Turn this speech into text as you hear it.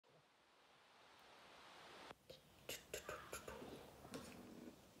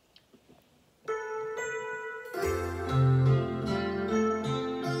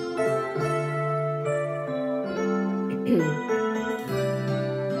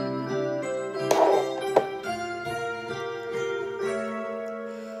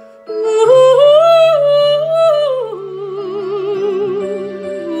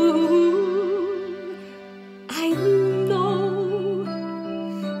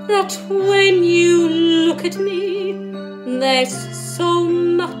that when you look at me, there's so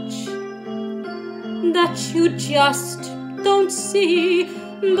much that you just don't see.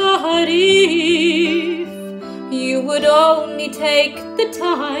 But if you would only take the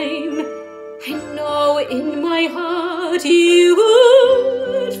time, I know in my heart you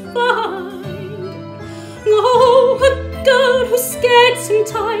would find, oh, a girl who's scared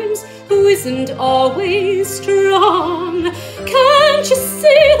sometimes, who isn't always strong. Can't you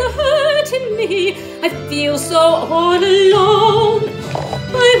see the hurt in me? I feel so all alone.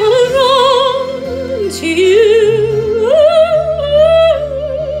 I wanna run to you.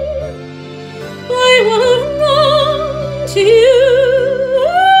 I wanna run to you.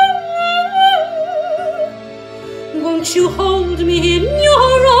 Won't you hold me in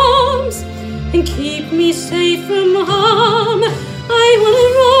your arms and keep me safe from harm? I wanna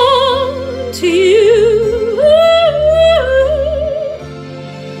run to you.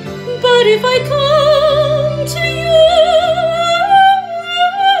 But if I come to you,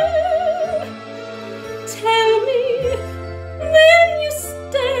 tell me, will you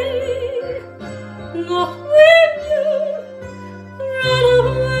stay, or will you run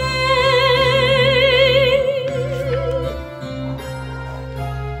away?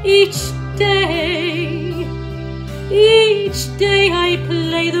 Each day I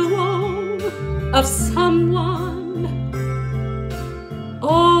play the role of someone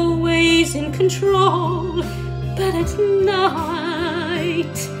always in control, but at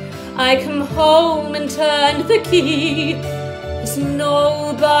night I come home and turn the key. There's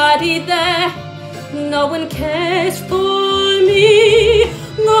nobody there, no one cares for me.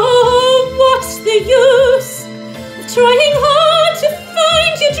 Oh, what's the use of trying hard to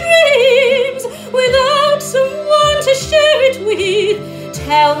find your dreams without someone to share it with?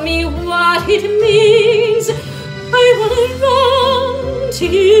 Tell me what it means. I wanna run to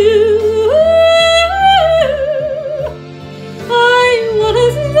you. I wanna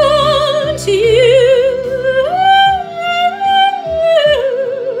run to you.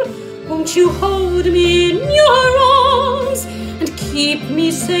 Won't you hold me in your arms and keep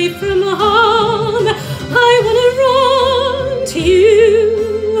me safe from harm? I wanna run to you.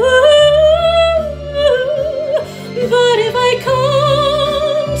 But if I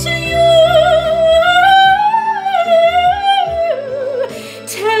come to you,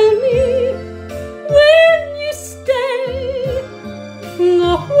 tell me, will you stay,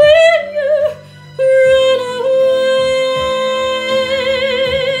 or will you run away?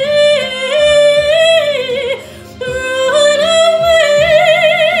 Run away.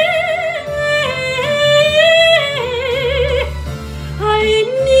 I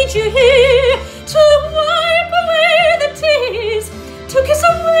need you here to wipe away the tears, to kiss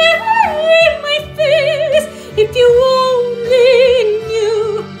away my fears. If you only knew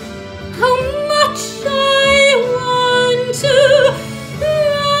how much I want to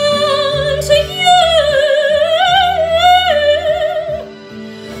run to you.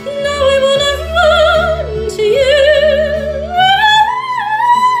 Now I wanna run to you.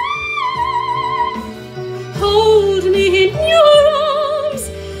 Hold me in your arms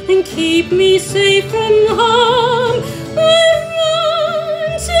and keep me safe from harm.